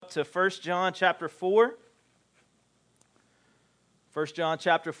to 1 John chapter 4. 1 John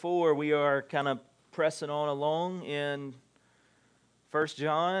chapter 4, we are kind of pressing on along in 1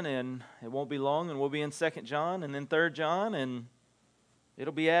 John, and it won't be long, and we'll be in 2 John, and then 3 John, and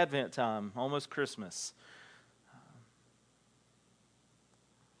it'll be Advent time, almost Christmas.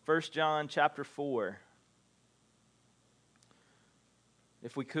 1 John chapter 4.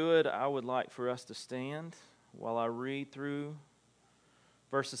 If we could, I would like for us to stand while I read through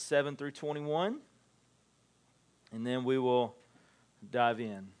verses 7 through 21, and then we will dive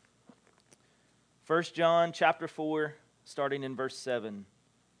in. 1 John chapter 4, starting in verse 7.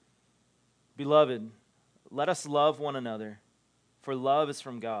 Beloved, let us love one another, for love is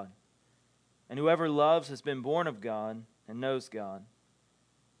from God. And whoever loves has been born of God and knows God.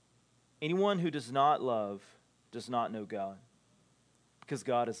 Anyone who does not love does not know God, because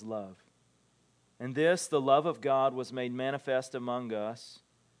God is love. And this, the love of God, was made manifest among us,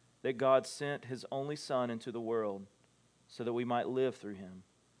 that God sent His only Son into the world, so that we might live through Him.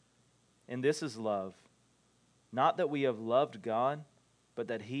 And this is love, not that we have loved God, but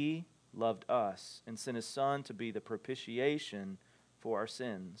that He loved us and sent His Son to be the propitiation for our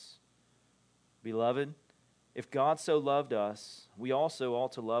sins. Beloved, if God so loved us, we also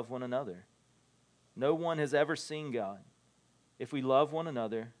ought to love one another. No one has ever seen God. If we love one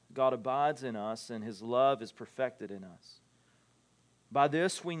another, God abides in us, and His love is perfected in us. By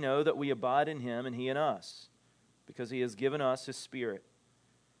this we know that we abide in Him and He in us, because He has given us His Spirit.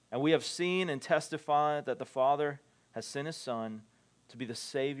 And we have seen and testified that the Father has sent His Son to be the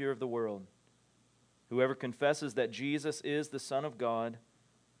Savior of the world. Whoever confesses that Jesus is the Son of God,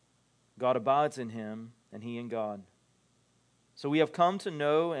 God abides in Him and He in God. So we have come to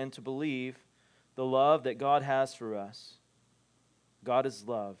know and to believe the love that God has for us. God is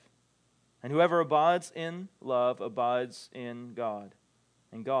love. And whoever abides in love abides in God,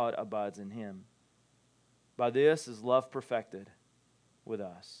 and God abides in him. By this is love perfected with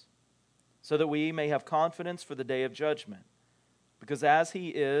us, so that we may have confidence for the day of judgment. Because as He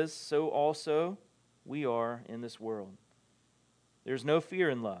is, so also we are in this world. There is no fear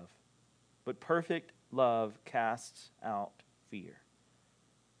in love, but perfect love casts out fear.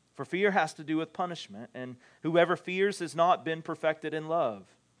 For fear has to do with punishment, and whoever fears has not been perfected in love.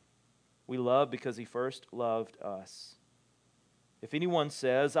 We love because He first loved us. If anyone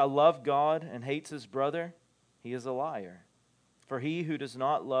says, I love God, and hates his brother, he is a liar. For he who does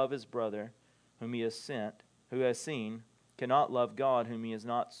not love his brother, whom he has seen, cannot love God, whom he has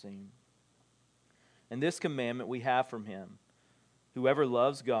not seen. And this commandment we have from Him: whoever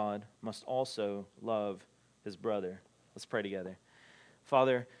loves God must also love his brother. Let's pray together.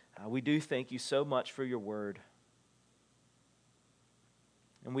 Father, we do thank You so much for Your word.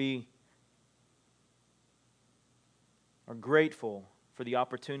 And we are grateful for the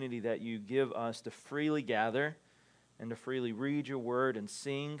opportunity that You give us to freely gather and to freely read Your word and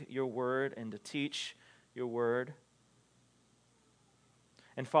sing Your word and to teach Your word.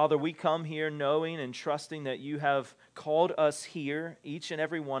 And Father, we come here knowing and trusting that You have called us here, each and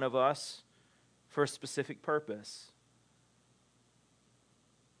every one of us, for a specific purpose.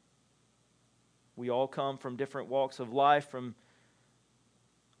 We all come from different walks of life, from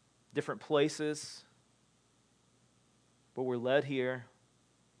different places, but we're led here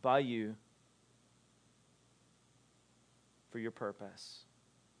by You for Your purpose.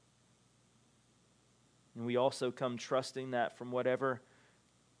 And we also come trusting that from whatever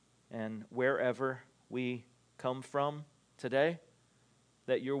and wherever we come from today,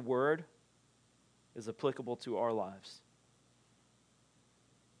 that Your word is applicable to our lives.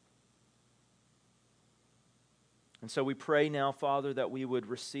 And so we pray now, Father, that we would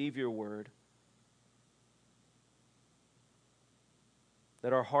receive Your word,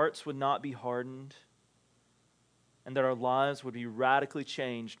 that our hearts would not be hardened, and that our lives would be radically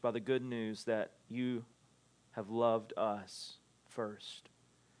changed by the good news that You have loved us first.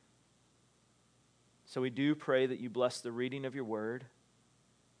 So we do pray that You bless the reading of Your word,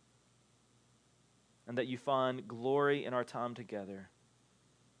 and that You find glory in our time together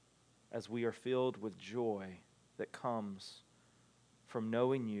as we are filled with joy that comes from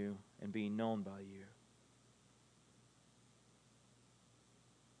knowing You and being known by You.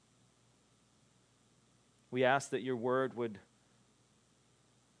 We ask that Your word would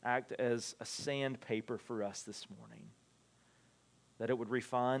act as a sandpaper for us this morning, that it would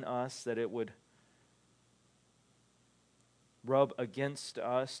refine us, that it would rub against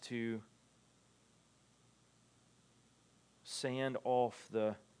us to sand off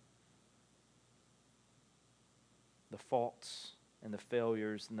the faults and the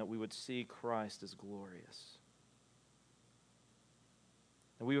failures, and that we would see Christ as glorious.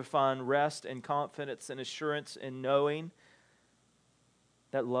 That we would find rest and confidence and assurance in knowing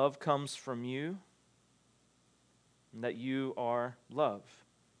that love comes from you and that you are love.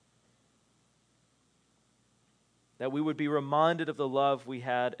 That we would be reminded of the love we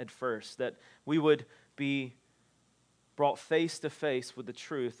had at first. That we would be brought face to face with the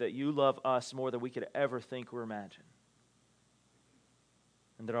truth that you love us more than we could ever think or imagine.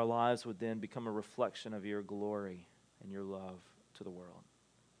 And that our lives would then become a reflection of your glory and your love to the world.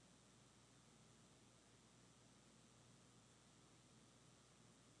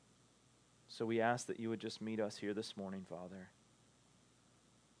 So we ask that you would just meet us here this morning, Father,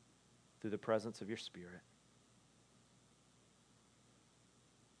 through the presence of your Spirit,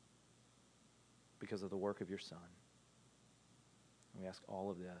 because of the work of your Son. And we ask all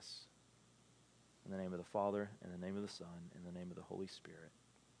of this in the name of the Father, in the name of the Son, in the name of the Holy Spirit.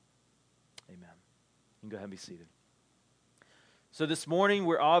 Amen. You can go ahead and be seated. So this morning,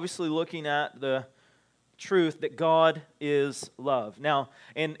 we're obviously looking at the truth that God is love. Now,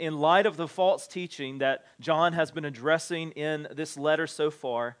 in light of the false teaching that John has been addressing in this letter so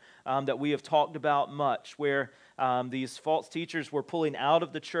far, that we have talked about much, where these false teachers were pulling out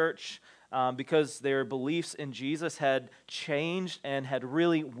of the church because their beliefs in Jesus had changed and had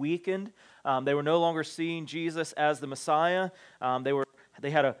really weakened. They were no longer seeing Jesus as the Messiah.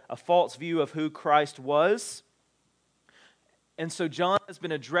 They had a false view of who Christ was. And so John has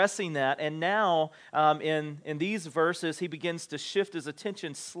been addressing that, and now in these verses, he begins to shift his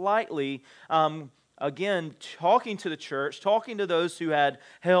attention slightly, again, talking to the church, talking to those who had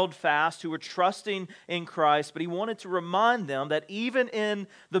held fast, who were trusting in Christ, but he wanted to remind them that even in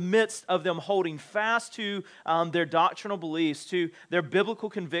the midst of them holding fast to their doctrinal beliefs, to their biblical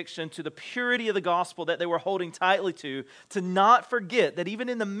conviction, to the purity of the gospel that they were holding tightly to not forget that even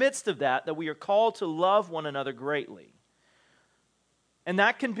in the midst of that we are called to love one another greatly. And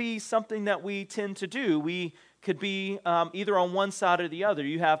that can be something that we tend to do. We could be either on one side or the other.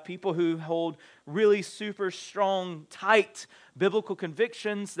 You have people who hold really super strong, tight biblical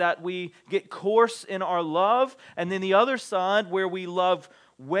convictions that we get coarse in our love. And then the other side where we love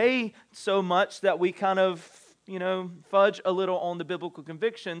way so much that we kind of, fudge a little on the biblical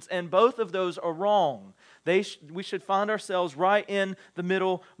convictions. And both of those are wrong. We should find ourselves right in the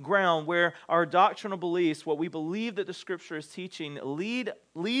middle ground where our doctrinal beliefs, what we believe that the Scripture is teaching,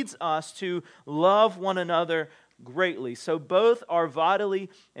 leads us to love one another greatly. So both are vitally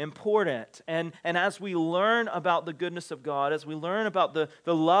important. And as we learn about the goodness of God, as we learn about the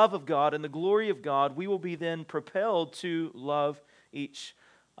love of God and the glory of God, we will be then propelled to love each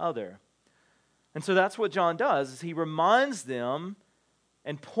other. And so that's what John does, is he reminds them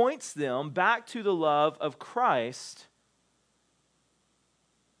and points them back to the love of Christ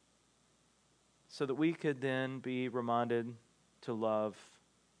so that we could then be reminded to love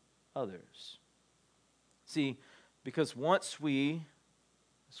others. See, because once we,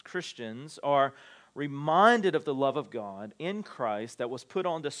 as Christians, are reminded of the love of God in Christ that was put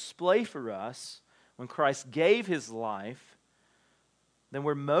on display for us when Christ gave his life, then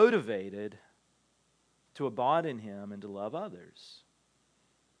we're motivated to abide in him and to love others.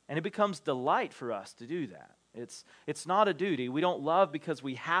 And it becomes delight for us to do that. It's not a duty. We don't love because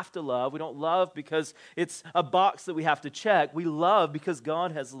we have to love. We don't love because it's a box that we have to check. We love because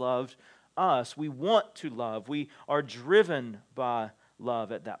God has loved us. We want to love. We are driven by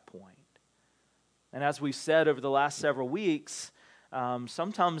love at that point. And as we've said over the last several weeks,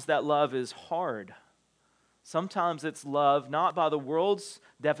 sometimes that love is hard. Sometimes it's love not by the world's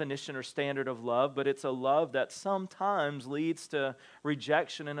definition or standard of love, but it's a love that sometimes leads to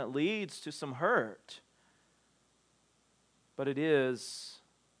rejection and it leads to some hurt. But it is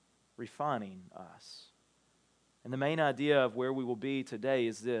refining us. And the main idea of where we will be today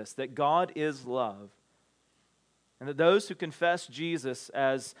is this, that God is love, and that those who confess Jesus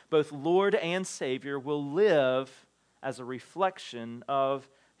as both Lord and Savior will live as a reflection of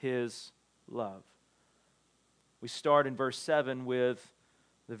his love. We start in verse 7 with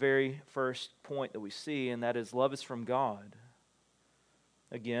the very first point that we see, and that is love is from God.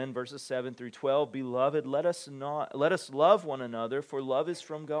 Again, verses 7 through 12, Beloved, let us love one another, for love is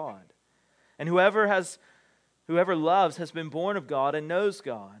from God. And whoever loves has been born of God and knows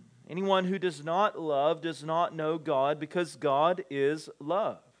God. Anyone who does not love does not know God, because God is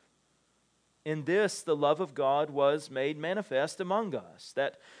love. In this, the love of God was made manifest among us,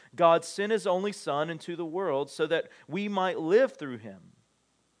 that God sent his only Son into the world so that we might live through him.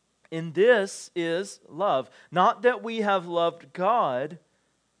 In this is love, not that we have loved God,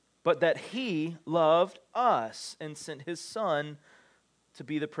 but that he loved us and sent his Son to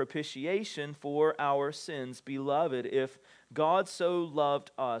be the propitiation for our sins. Beloved, if God so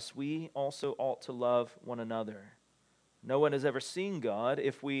loved us, we also ought to love one another. No one has ever seen God.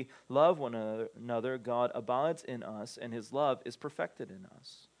 If we love one another, God abides in us, and his love is perfected in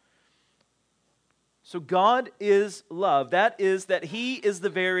us. So God is love. That is, that he is the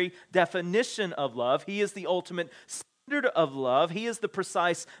very definition of love. He is the ultimate standard of love. He is the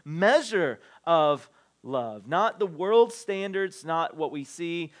precise measure of love. Not the world standards, not what we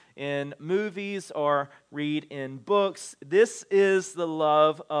see in movies or read in books. This is the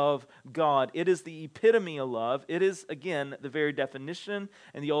love of God. It is the epitome of love. It is, again, the very definition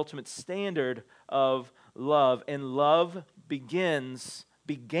and the ultimate standard of love. And love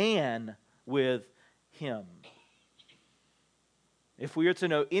began with him. If we are to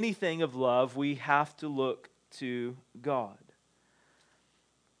know anything of love, we have to look to God.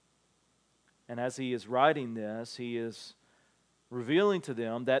 And as he is writing this, he is revealing to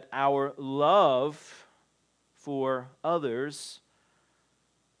them that our love for others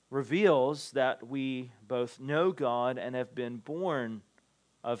reveals that we both know God and have been born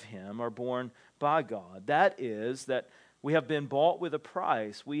of him, or born by God. That is, that we have been bought with a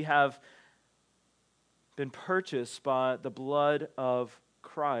price. We have been purchased by the blood of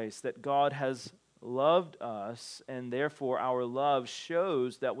Christ, that God has loved us, and therefore our love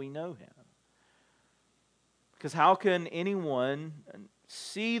shows that we know him. Because how can anyone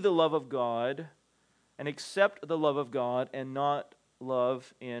see the love of God and accept the love of God and not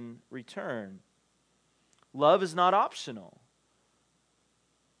love in return? Love is not optional.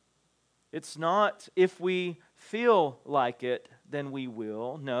 It's not if we feel like it, then we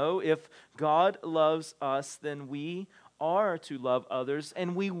will. No, if God loves us, then we are to love others,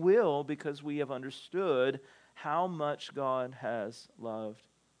 and we will, because we have understood how much God has loved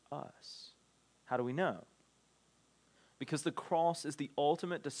us. How do we know? Because the cross is the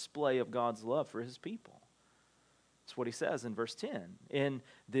ultimate display of God's love for his people. That's what he says in verse 10. And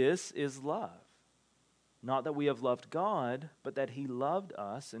this is love. Not that we have loved God, but that he loved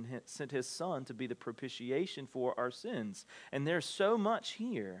us and sent his Son to be the propitiation for our sins. And there's so much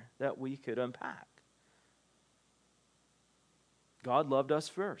here that we could unpack. God loved us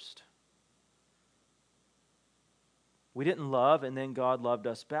first. We didn't love and then God loved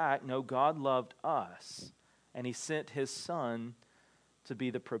us back. No, God loved us, and he sent his Son to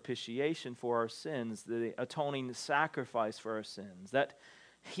be the propitiation for our sins, the atoning sacrifice for our sins. That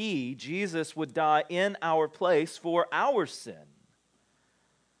he, Jesus, would die in our place for our sin.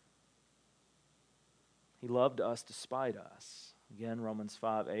 He loved us despite us. Again, Romans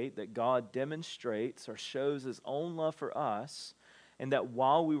 5:8, that God demonstrates or shows his own love for us, and that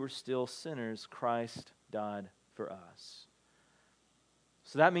while we were still sinners, Christ died for us.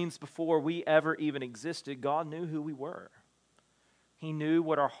 So that means before we ever even existed, God knew who we were. He knew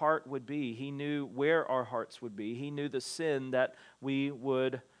what our heart would be. He knew where our hearts would be. He knew the sin that we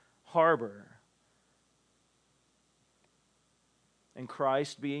would harbor. And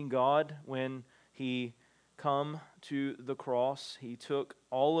Christ, being God, when he come to the cross, he took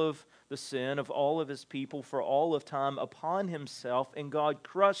all of the sin of all of his people for all of time upon himself, and God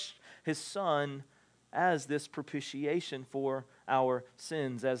crushed his Son as this propitiation for our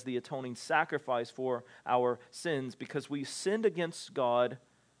sins, as the atoning sacrifice for our sins. Because we sinned against God,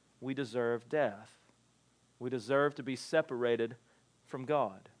 we deserve death. We deserve to be separated from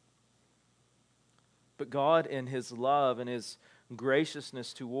God. But God, in his love and his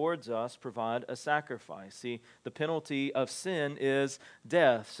graciousness towards us, provide a sacrifice. See, the penalty of sin is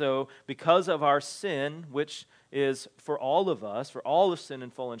death. So because of our sin, which is for all of us, for all of sin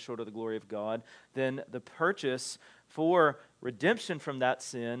and fallen short of the glory of God, then the purchase for redemption from that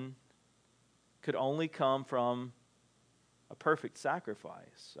sin could only come from a perfect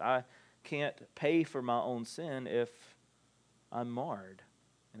sacrifice. I can't pay for my own sin if I'm marred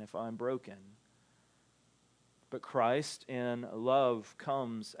and if I'm broken. But Christ in love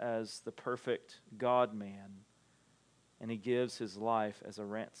comes as the perfect God-man, and he gives his life as a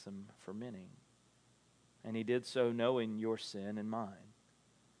ransom for many. And he did so knowing your sin and mine.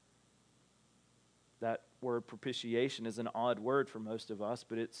 That word propitiation is an odd word for most of us,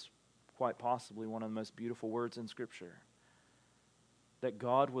 but it's quite possibly one of the most beautiful words in Scripture. That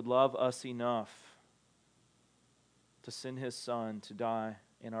God would love us enough to send his Son to die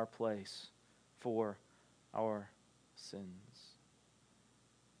in our place for our sins.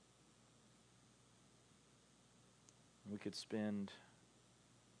 We could spend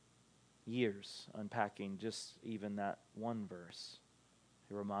years unpacking just even that one verse.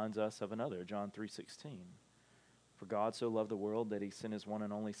 It reminds us of another, John 3:16. For God so loved the world that he sent his one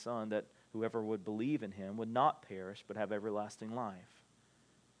and only Son, that whoever would believe in him would not perish but have everlasting life.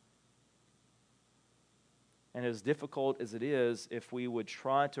 And as difficult as it is, if we would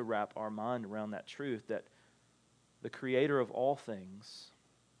try to wrap our mind around that truth, that the Creator of all things,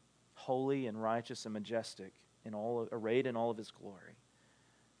 holy and righteous and majestic, arrayed in all of His glory,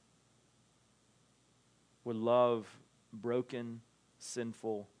 would love broken,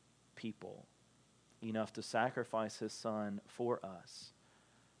 sinful people enough to sacrifice His Son for us,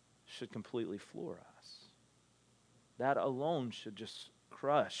 should completely floor us. That alone should just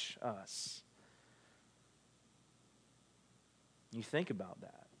crush us. You think about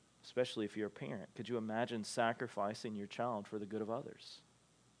that, especially if you're a parent. Could you imagine sacrificing your child for the good of others?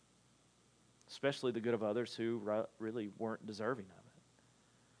 Especially the good of others who really weren't deserving of it.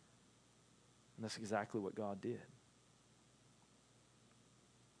 And that's exactly what God did.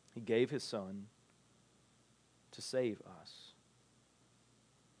 He gave His Son to save us.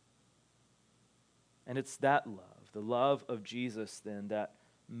 And it's that love, the love of Jesus then, that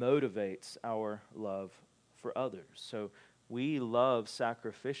motivates our love for others. So we love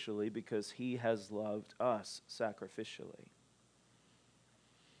sacrificially because He has loved us sacrificially.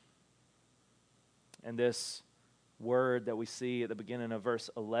 And this word that we see at the beginning of verse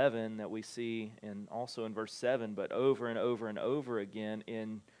 11, that we see also in verse 7, but over and over and over again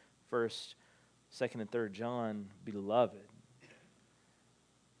in 1st, 2nd, and 3rd John, beloved.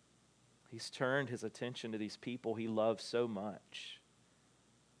 He's turned His attention to these people He loves so much.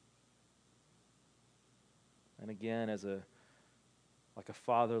 And again, like a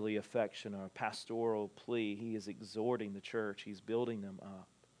fatherly affection or a pastoral plea, He is exhorting the church. He's building them up.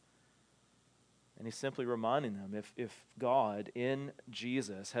 And He's simply reminding them, if God in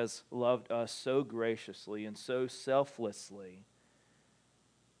Jesus has loved us so graciously and so selflessly,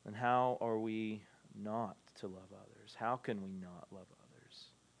 then how are we not to love others? How can we not love others?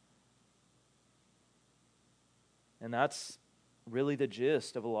 And that's really the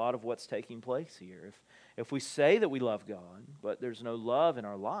gist of a lot of what's taking place here. If we say that we love God, but there's no love in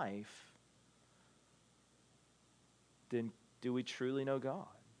our life, then do we truly know God?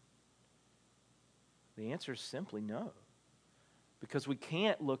 The answer is simply no. Because we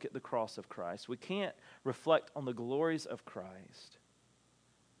can't look at the cross of Christ. We can't reflect on the glories of Christ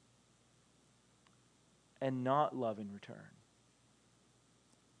and not love in return.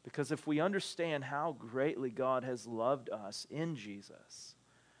 Because if we understand how greatly God has loved us in Jesus,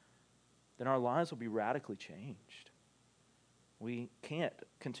 then our lives will be radically changed. We can't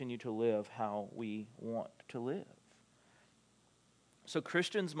continue to live how we want to live. So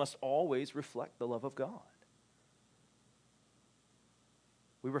Christians must always reflect the love of God.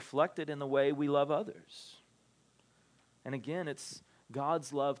 We reflect it in the way we love others. And again, it's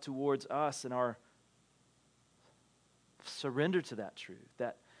God's love towards us and our surrender to that truth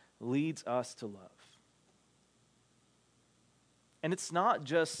that leads us to love. And it's not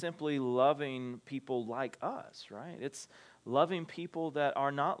just simply loving people like us, right? It's loving people that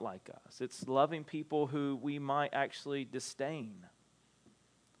are not like us. It's loving people who we might actually disdain.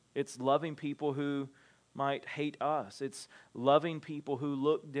 It's loving people who might hate us. It's loving people who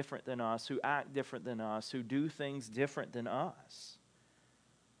look different than us, who act different than us, who do things different than us.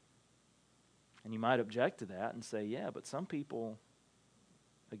 And you might object to that and say, yeah, but some people,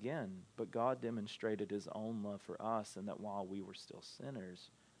 again, but God demonstrated His own love for us, and that while we were still sinners,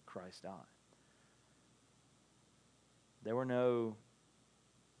 Christ died. There were no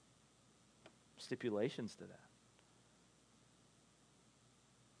stipulations to that.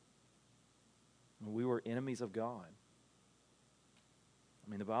 We were enemies of God. I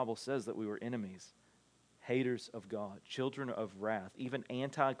mean, the Bible says that we were enemies, haters of God, children of wrath, even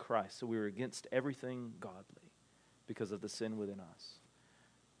anti-Christ. So we were against everything godly because of the sin within us.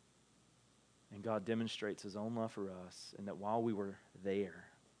 And God demonstrates His own love for us, and that while we were there,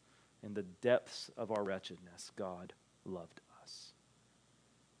 in the depths of our wretchedness, God loved us.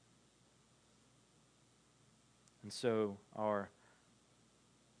 And so our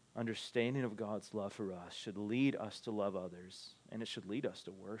understanding of God's love for us should lead us to love others, and it should lead us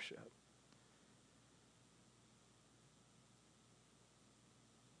to worship.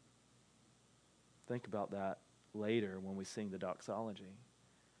 Think about that later when we sing the doxology.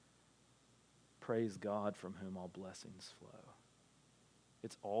 Praise God from whom all blessings flow.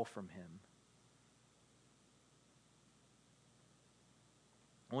 It's all from Him.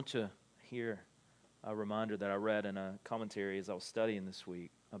 I want you to hear a reminder that I read in a commentary as I was studying this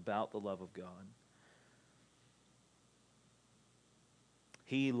week about the love of God.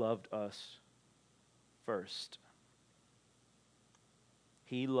 He loved us first.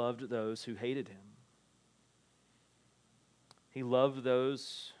 He loved those who hated Him. He loved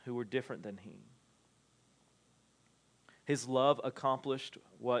those who were different than He. His love accomplished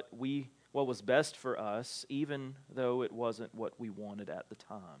what we what was best for us, even though it wasn't what we wanted at the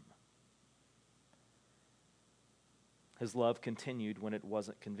time. His love continued when it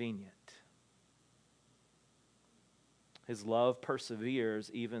wasn't convenient. His love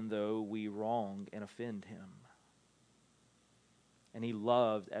perseveres even though we wrong and offend him. And he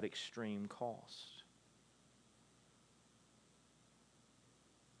loved at extreme cost.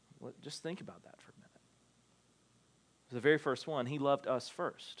 Just think about that for a minute. The very first one, he loved us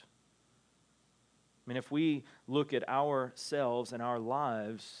first. I mean, if we look at ourselves and our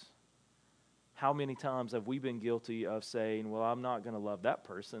lives, how many times have we been guilty of saying, well, I'm not going to love that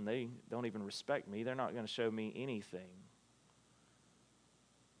person. They don't even respect me. They're not going to show me anything.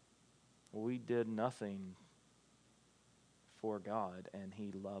 Well, we did nothing for God, and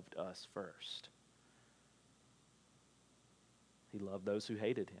he loved us first. He loved those who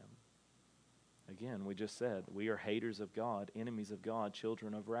hated him. Again, we just said, we are haters of God, enemies of God,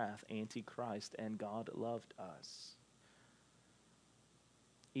 children of wrath, antichrist, and God loved us.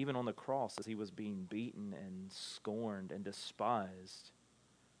 Even on the cross, as he was being beaten and scorned and despised,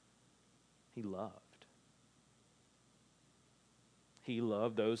 he loved. He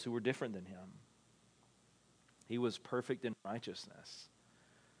loved those who were different than him. He was perfect in righteousness.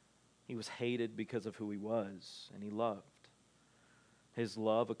 He was hated because of who he was, and he loved. His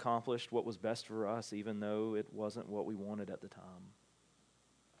love accomplished what was best for us, even though it wasn't what we wanted at the time.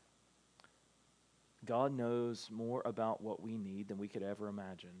 God knows more about what we need than we could ever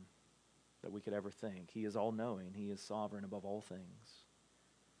imagine, that we could ever think. He is all-knowing. He is sovereign above all things.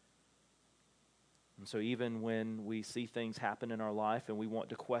 And so even when we see things happen in our life and we want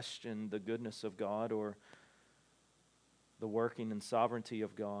to question the goodness of God or the working and sovereignty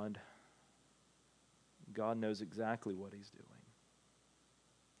of God, God knows exactly what he's doing.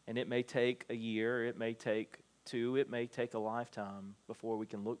 And it may take a year, it may take 2, it may take a lifetime before we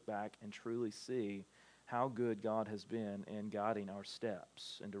can look back and truly see how good God has been in guiding our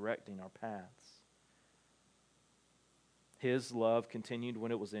steps and directing our paths. His love continued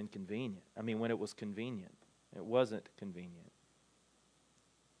when it was inconvenient. When it was convenient. It wasn't convenient.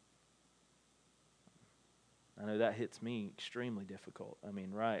 I know that hits me extremely difficult.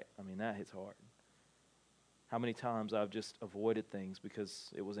 That hits hard. How many times I've just avoided things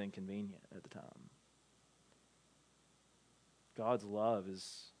because it was inconvenient at the time. God's love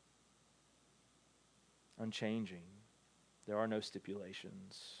is unchanging. There are no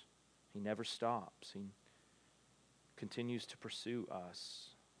stipulations. He never stops. He continues to pursue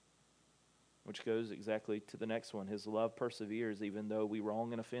us. Which goes exactly to the next one. His love perseveres even though we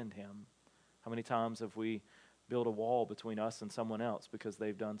wrong and offend him. How many times have we built a wall between us and someone else because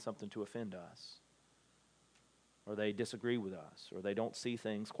they've done something to offend us? Or they disagree with us, or they don't see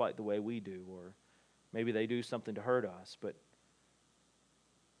things quite the way we do, or maybe they do something to hurt us, but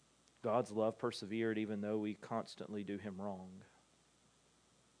God's love persevered even though we constantly do him wrong.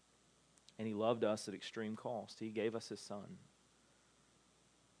 And he loved us at extreme cost. He gave us his Son.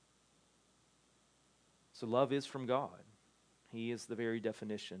 So love is from God. He is the very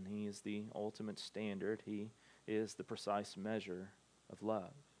definition. He is the ultimate standard. He is the precise measure of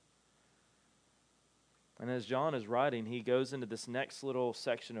love. And as John is writing, he goes into this next little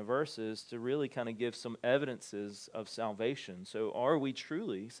section of verses to really kind of give some evidences of salvation. So are we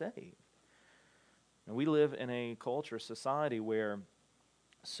truly saved? And we live in a culture, society where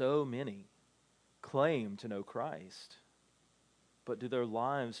so many claim to know Christ, but do their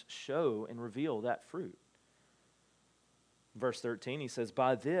lives show and reveal that fruit? Verse 13, he says,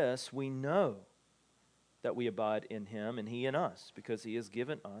 by this we know that we abide in him and he in us, because he has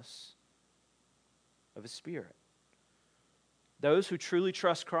given us of his Spirit. Those who truly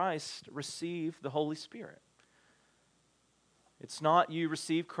trust Christ receive the Holy Spirit. It's not you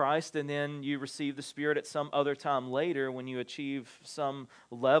receive Christ and then you receive the Spirit at some other time later when you achieve some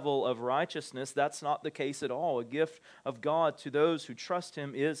level of righteousness. That's not the case at all. A gift of God to those who trust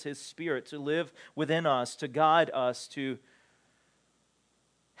him is his Spirit to live within us, to guide us, to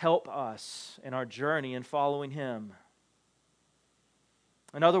help us in our journey in following him.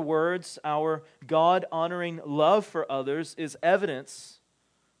 In other words, our God-honoring love for others is evidence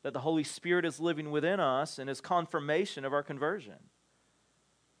that the Holy Spirit is living within us and is confirmation of our conversion.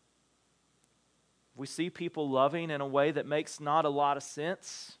 If we see people loving in a way that makes not a lot of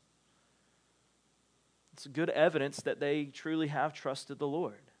sense, it's good evidence that they truly have trusted the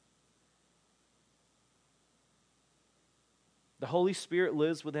Lord. The Holy Spirit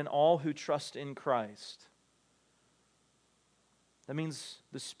lives within all who trust in Christ. That means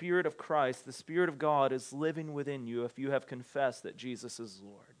the Spirit of Christ, the Spirit of God is living within you if you have confessed that Jesus is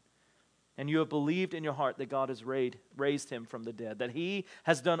Lord. and you have believed in your heart that God has raised him from the dead, that he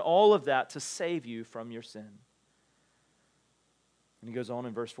has done all of that to save you from your sin. And he goes on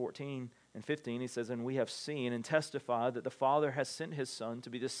in verse 14 and 15, he says, and we have seen and testified that the Father has sent his Son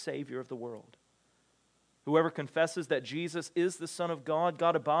to be the Savior of the world. Whoever confesses that Jesus is the Son of God,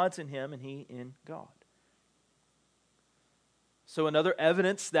 God abides in him and he in God. So another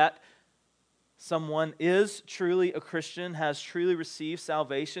evidence that someone is truly a Christian, has truly received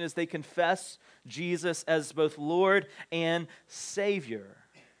salvation, is they confess Jesus as both Lord and Savior.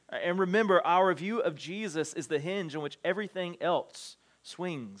 And remember, our view of Jesus is the hinge on which everything else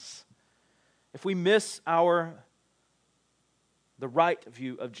swings. If we miss the right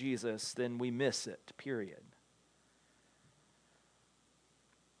view of Jesus, then we miss it, period.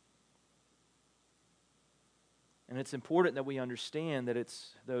 And it's important that we understand that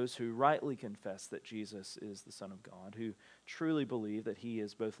it's those who rightly confess that Jesus is the Son of God, who truly believe that he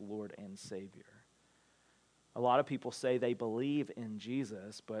is both Lord and Savior. A lot of people say they believe in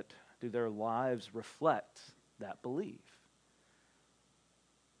Jesus, but do their lives reflect that belief?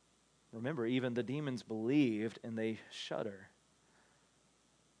 Remember, even the demons believed and they shudder.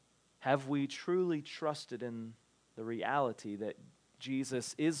 Have we truly trusted in the reality that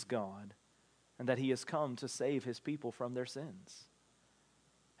Jesus is God and that he has come to save his people from their sins?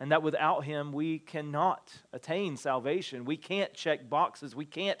 And that without him, we cannot attain salvation. We can't check boxes. We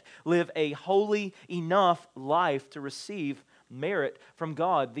can't live a holy enough life to receive merit from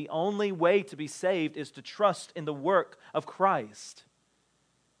God. The only way to be saved is to trust in the work of Christ.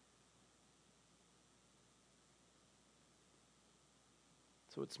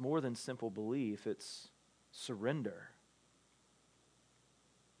 So it's more than simple belief, it's surrender.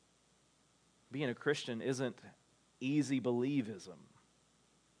 Being a Christian isn't easy believism.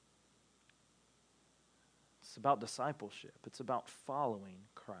 It's about discipleship. It's about following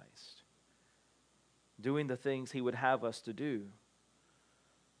Christ. Doing the things he would have us to do.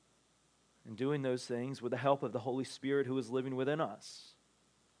 And doing those things with the help of the Holy Spirit who is living within us.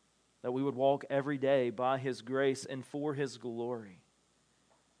 That we would walk every day by his grace and for his glory.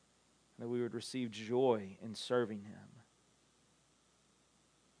 That we would receive joy in serving him.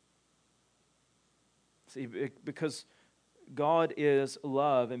 See, because God is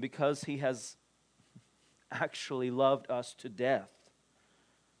love, and because he has actually loved us to death,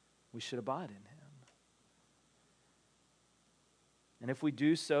 we should abide in him. And if we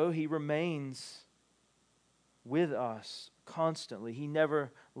do so, he remains with us constantly. He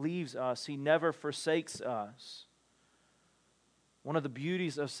never leaves us. He never forsakes us. One of the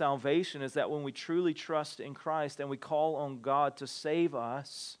beauties of salvation is that when we truly trust in Christ and we call on God to save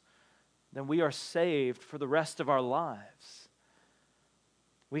us, then we are saved for the rest of our lives.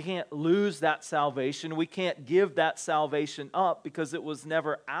 We can't lose that salvation. We can't give that salvation up because it was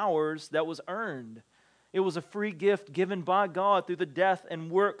never ours, that was earned. It was a free gift given by God through the death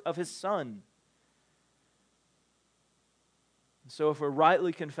and work of his Son. So if we're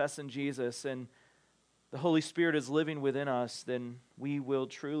rightly confessing Jesus and the Holy Spirit is living within us, then we will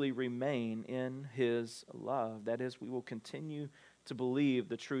truly remain in his love. That is, we will continue to believe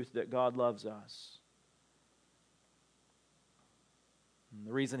the truth that God loves us. And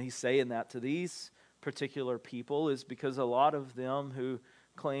the reason he's saying that to these particular people is because a lot of them who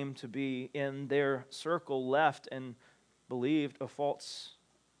claim to be in their circle left and believed a false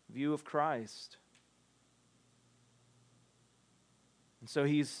view of Christ. And so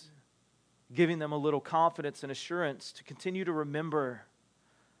he's giving them a little confidence and assurance to continue to remember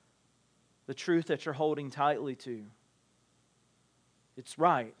the truth that you're holding tightly to. It's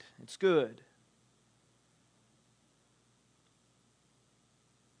right. It's good.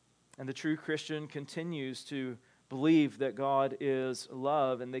 And the true Christian continues to believe that God is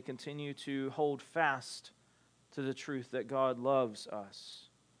love, and they continue to hold fast to the truth that God loves us.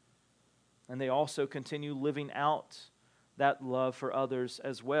 And they also continue living out that love for others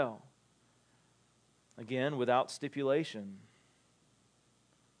as well. Again, without stipulation.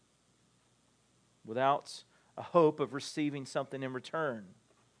 Without a hope of receiving something in return.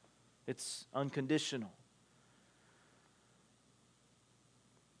 It's unconditional.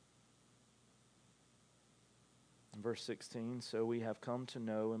 In verse 16, so we have come to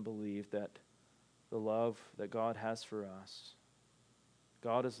know and believe that the love that God has for us.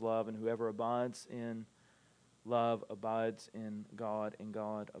 God is love, and whoever abides in love abides in God, and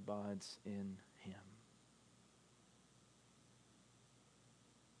God abides in him.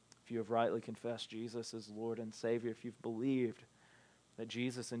 If you have rightly confessed Jesus as Lord and Savior, if you've believed that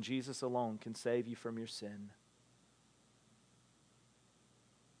Jesus and Jesus alone can save you from your sin,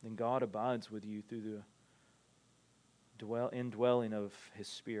 then God abides with you through the indwelling of His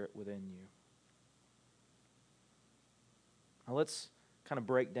Spirit within you. Now let's kind of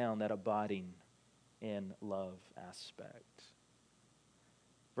break down that abiding in love aspect.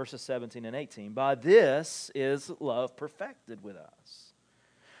 Verses 17 and 18. By this is love perfected with us,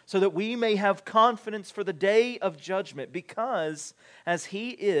 so that we may have confidence for the day of judgment, because as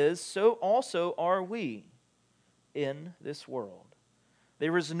He is, so also are we in this world.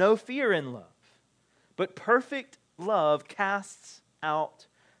 There is no fear in love, but perfect love casts out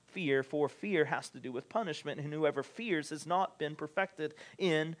fear, for fear has to do with punishment, and whoever fears has not been perfected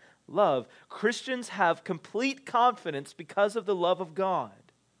in love. Christians have complete confidence because of the love of God.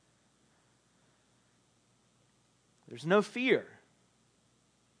 There's no fear.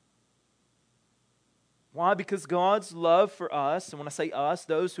 Why? Because God's love for us, and when I say us,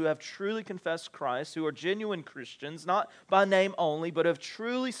 those who have truly confessed Christ, who are genuine Christians, not by name only, but have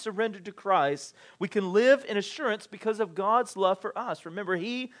truly surrendered to Christ, we can live in assurance because of God's love for us. Remember,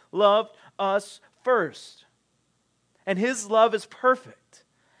 He loved us first. And His love is perfect.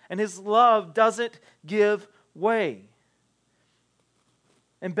 And His love doesn't give way.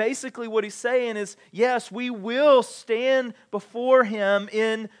 And basically what He's saying is, yes, we will stand before Him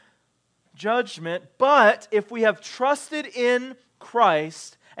in judgment, but if we have trusted in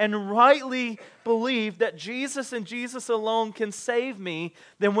Christ and rightly believe that Jesus and Jesus alone can save me,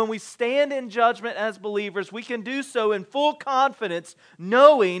 then when we stand in judgment as believers, we can do so in full confidence,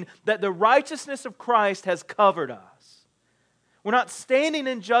 knowing that the righteousness of Christ has covered us. We're not standing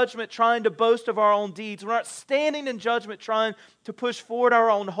in judgment trying to boast of our own deeds. We're not standing in judgment trying to push forward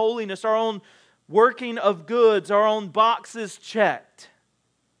our own holiness, our own working of goods, our own boxes checked.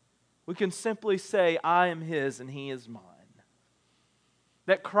 We can simply say, I am His and He is mine.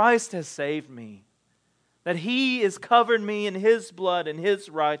 That Christ has saved me. That He has covered me in His blood and His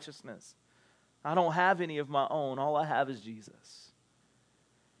righteousness. I don't have any of my own. All I have is Jesus.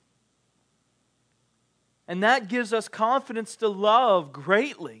 And that gives us confidence to love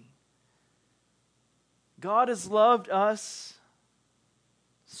greatly. God has loved us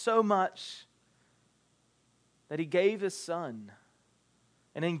so much that He gave His Son.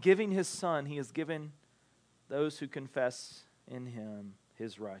 And in giving His Son, He has given those who confess in Him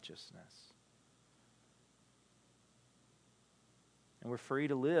His righteousness. And we're free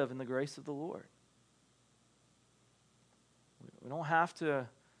to live in the grace of the Lord. We don't have to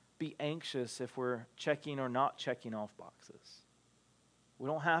be anxious if we're checking or not checking off boxes. We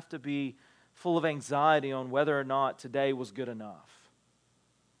don't have to be full of anxiety on whether or not today was good enough.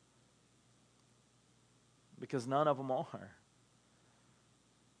 Because none of them are.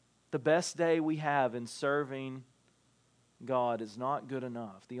 The best day we have in serving God is not good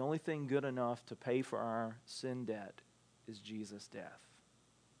enough. The only thing good enough to pay for our sin debt is Jesus' death.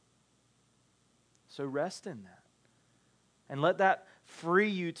 So rest in that. And let that free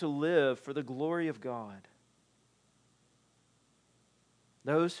you to live for the glory of God.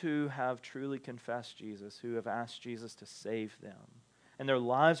 Those who have truly confessed Jesus, who have asked Jesus to save them, and their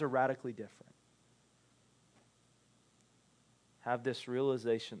lives are radically different, have this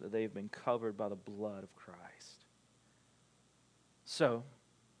realization that they've been covered by the blood of Christ. So,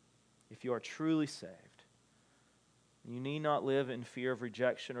 if you are truly saved, you need not live in fear of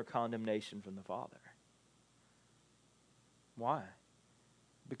rejection or condemnation from the Father. Why?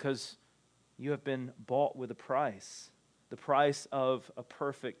 Because you have been bought with a price, the price of a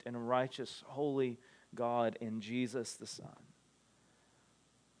perfect and righteous, holy God in Jesus the Son.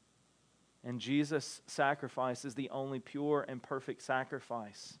 And Jesus' sacrifice is the only pure and perfect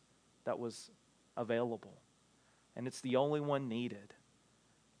sacrifice that was available. And it's the only one needed.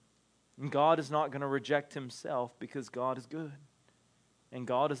 And God is not going to reject Himself because God is good. And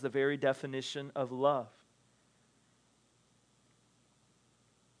God is the very definition of love.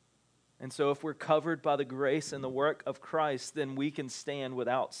 And so if we're covered by the grace and the work of Christ, then we can stand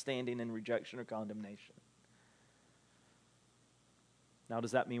without standing in rejection or condemnation. Now,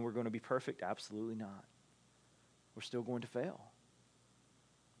 does that mean we're going to be perfect? Absolutely not. We're still going to fail.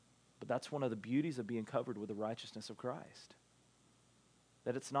 But that's one of the beauties of being covered with the righteousness of Christ.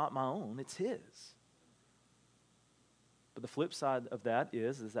 That it's not my own, it's His. But the flip side of that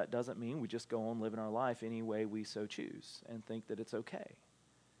is that doesn't mean we just go on living our life any way we so choose and think that it's okay.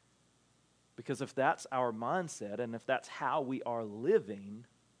 Because if that's our mindset and if that's how we are living,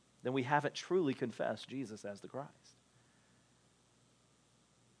 then we haven't truly confessed Jesus as the Christ.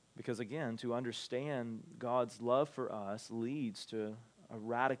 Because again, to understand God's love for us leads to a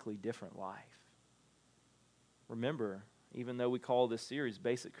radically different life. Remember, even though we call this series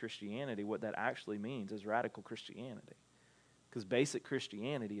Basic Christianity, what that actually means is radical Christianity. Because basic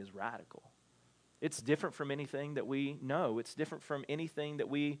Christianity is radical. It's different from anything that we know. It's different from anything that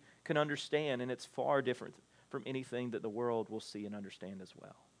we can understand, and it's far different from anything that the world will see and understand as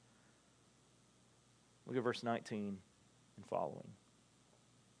well. Look at verse 19 and following.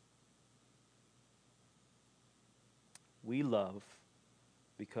 We love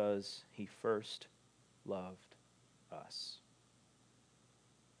because he first loved us.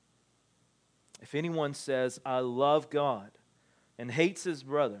 If anyone says, I love God, and hates his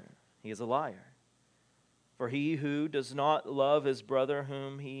brother, he is a liar. For he who does not love his brother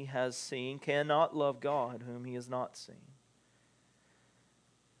whom he has seen cannot love God whom he has not seen.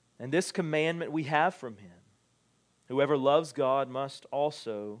 And this commandment we have from him: whoever loves God must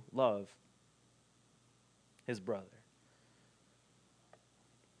also love his brother.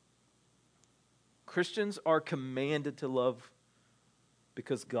 Christians are commanded to love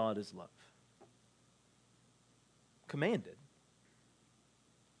because God is love. Commanded.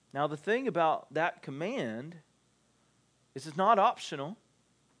 Now, the thing about that command is it's not optional.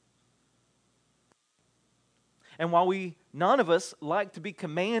 And while none of us like to be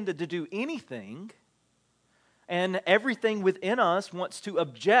commanded to do anything, and everything within us wants to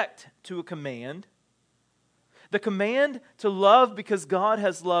object to a command, the command to love because God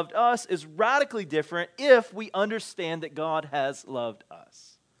has loved us is radically different if we understand that God has loved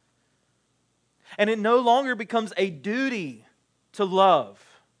us. And it no longer becomes a duty to love.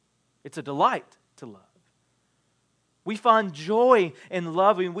 It's a delight to love. We find joy in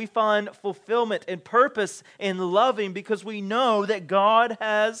loving. We find fulfillment and purpose in loving because we know that God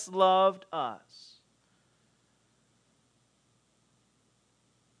has loved us.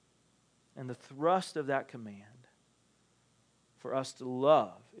 And the thrust of that command for us to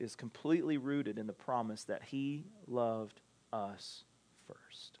love is completely rooted in the promise that He loved us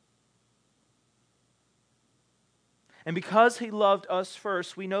first. And because He loved us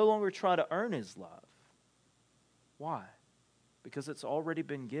first, we no longer try to earn His love. Why? Because it's already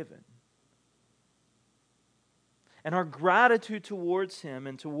been given. And our gratitude towards Him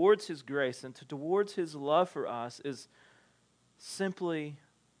and towards His grace and towards His love for us is simply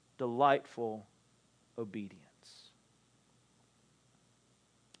delightful obedience.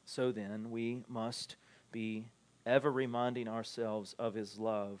 So then, we must be ever reminding ourselves of His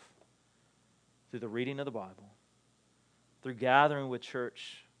love through the reading of the Bible, through gathering with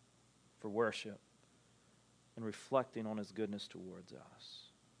church for worship, and reflecting on His goodness towards us.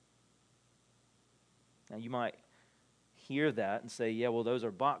 Now, you might hear that and say, yeah, well, those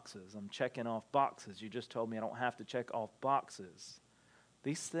are boxes. I'm checking off boxes. You just told me I don't have to check off boxes.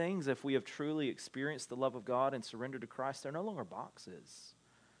 These things, if we have truly experienced the love of God and surrendered to Christ, they're no longer boxes.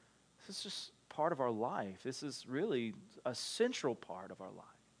 This is just part of our life. This is really a central part of our life.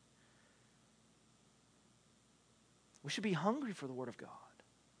 We should be hungry for the Word of God.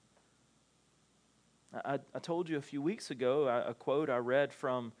 I told you a few weeks ago a quote I read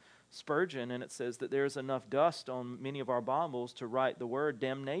from Spurgeon, and it says that there's enough dust on many of our Bibles to write the word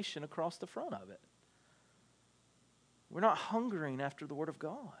damnation across the front of it. We're not hungering after the Word of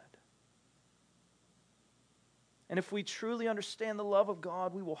God. And if we truly understand the love of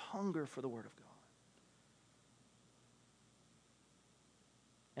God, we will hunger for the Word of God.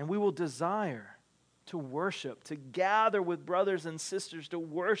 And we will desire to worship, to gather with brothers and sisters to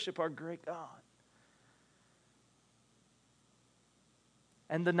worship our great God.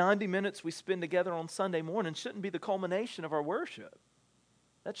 And the 90 minutes we spend together on Sunday morning shouldn't be the culmination of our worship.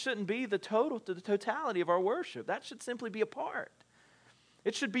 That shouldn't be the totality of our worship. That should simply be a part.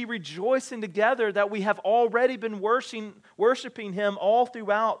 It should be rejoicing together that we have already been worshiping Him all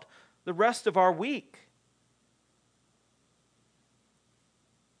throughout the rest of our week.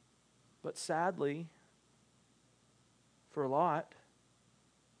 But sadly, for a lot,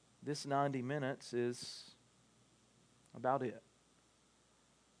 this 90 minutes is about it.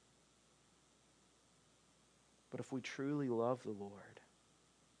 But if we truly love the Lord,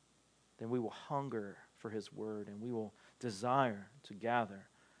 then we will hunger for His Word and we will desire to gather,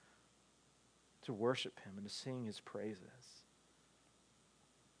 to worship Him and to sing His praises.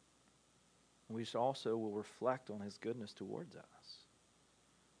 We also will reflect on His goodness towards us,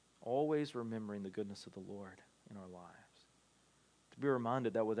 always remembering the goodness of the Lord in our lives. To be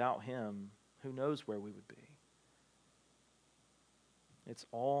reminded that without Him, who knows where we would be. It's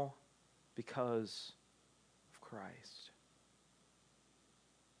all because of Christ.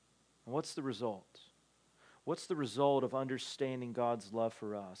 And what's the result? What's the result of understanding God's love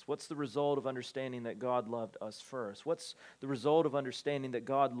for us? What's the result of understanding that God loved us first? What's the result of understanding that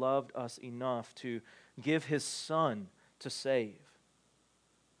God loved us enough to give His Son to save?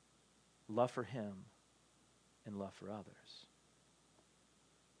 Love for Him and love for others.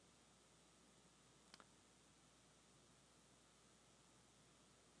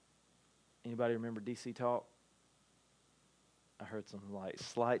 Anybody remember DC Talk? I heard some like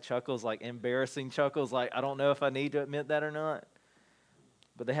slight chuckles, like embarrassing chuckles, like I don't know if I need to admit that or not.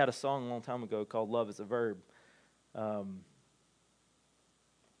 But they had a song a long time ago called Love is a Verb.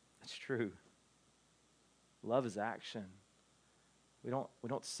 It's true. Love is action. We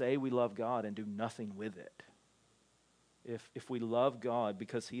don't say we love God and do nothing with it. If we love God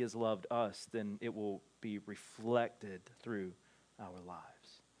because He has loved us, then it will be reflected through our lives.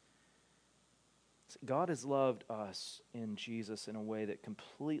 God has loved us in Jesus in a way that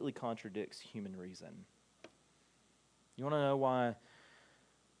completely contradicts human reason. You want to know why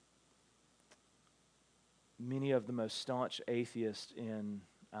many of the most staunch atheists in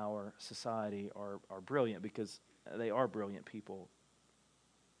our society are brilliant? Because they are brilliant people.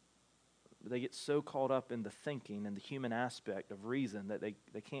 They get so caught up in the thinking and the human aspect of reason that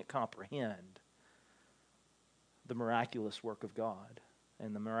they can't comprehend the miraculous work of God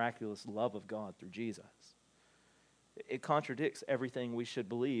and the miraculous love of God through Jesus. It contradicts everything we should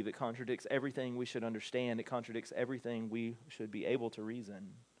believe. It contradicts everything we should understand. It contradicts everything we should be able to reason.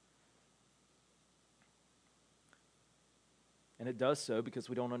 And it does so because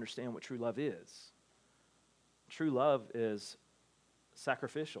we don't understand what true love is. True love is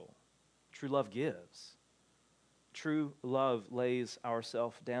sacrificial. True love gives. True love lays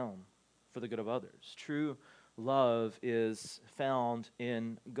ourselves down for the good of others. True love is found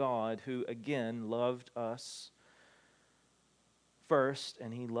in God, who again loved us first,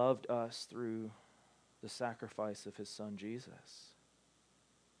 and He loved us through the sacrifice of His Son Jesus.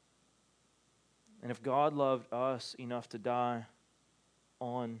 And if God loved us enough to die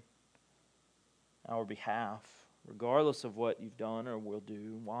on our behalf, regardless of what you've done or will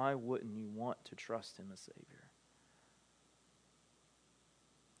do, why wouldn't you want to trust Him as Savior?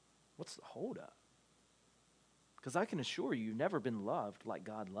 What's the holdup? Because I can assure you, you've never been loved like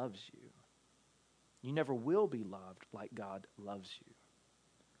God loves you. You never will be loved like God loves you.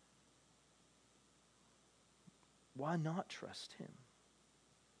 Why not trust Him?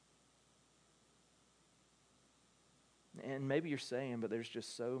 And maybe you're saying, but there's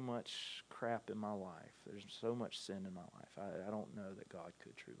just so much crap in my life. There's so much sin in my life. I don't know that God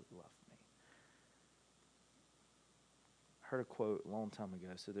could truly love me. I heard a quote a long time ago.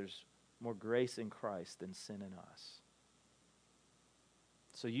 So there's more grace in Christ than sin in us.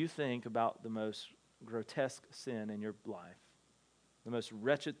 So you think about the most grotesque sin in your life, the most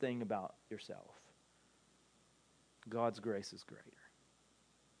wretched thing about yourself. God's grace is greater.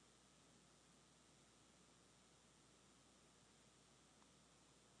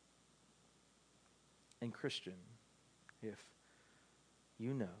 And Christian, if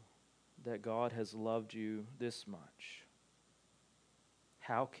you know that God has loved you this much,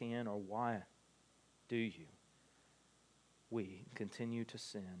 how can or why do we continue to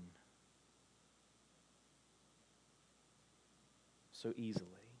sin so easily,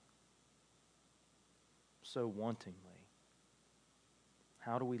 so wantingly?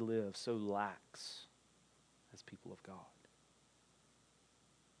 How do we live so lax as people of God?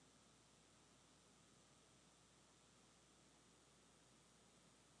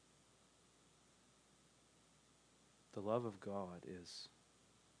 The love of God is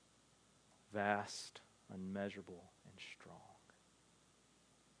vast, unmeasurable, and strong.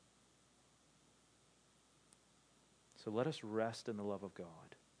 So let us rest in the love of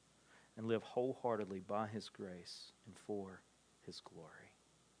God and live wholeheartedly by His grace and for His glory.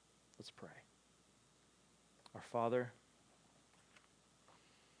 Let's pray. Our Father,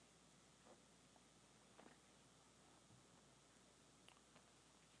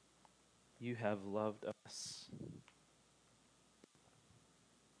 You have loved us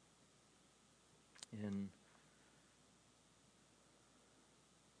in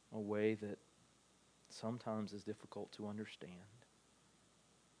a way that sometimes is difficult to understand.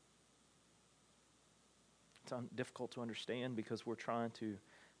 It's difficult to understand because we're trying to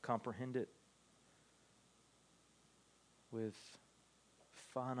comprehend it with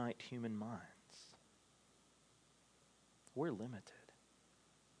finite human minds. We're limited.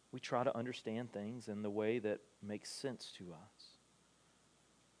 We try to understand things in the way that makes sense to us.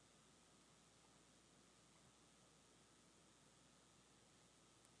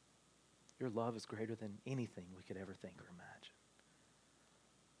 Your love is greater than anything we could ever think or imagine.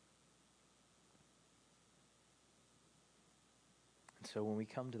 And so when we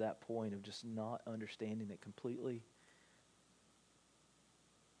come to that point of just not understanding it completely,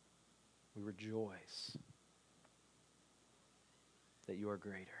 we rejoice that You are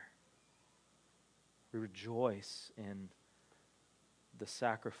greater. We rejoice in the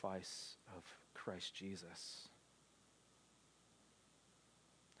sacrifice of Christ Jesus,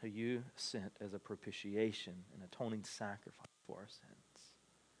 who you sent as a propitiation, an atoning sacrifice for our sins.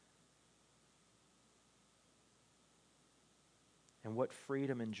 And what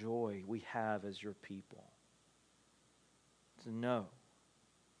freedom and joy we have as your people to know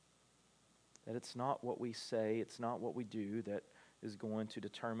that it's not what we say, it's not what we do that is going to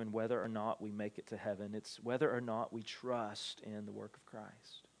determine whether or not we make it to heaven. It's whether or not we trust in the work of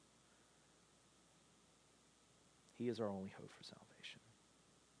Christ. He is our only hope for salvation.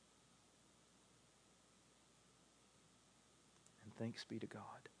 And thanks be to God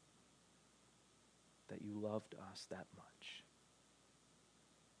that you loved us that much.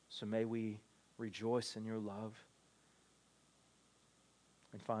 So may we rejoice in your love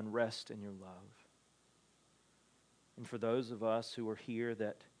and find rest in your love. And for those of us who are here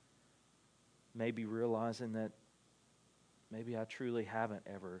that may be realizing that maybe I truly haven't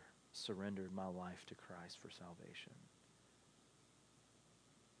ever surrendered my life to Christ for salvation,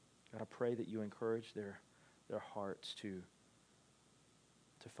 God, I pray that you encourage their hearts to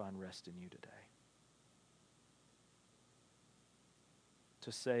find rest in you today.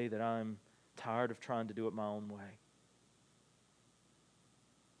 To say that I'm tired of trying to do it my own way.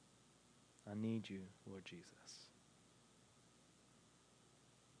 I need you, Lord Jesus.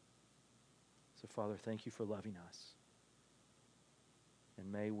 So, Father, thank you for loving us.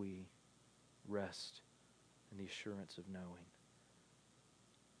 And may we rest in the assurance of knowing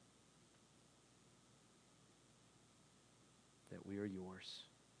that we are yours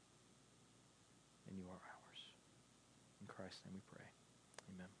and you are ours. In Christ's name we pray.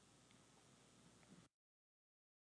 Amen.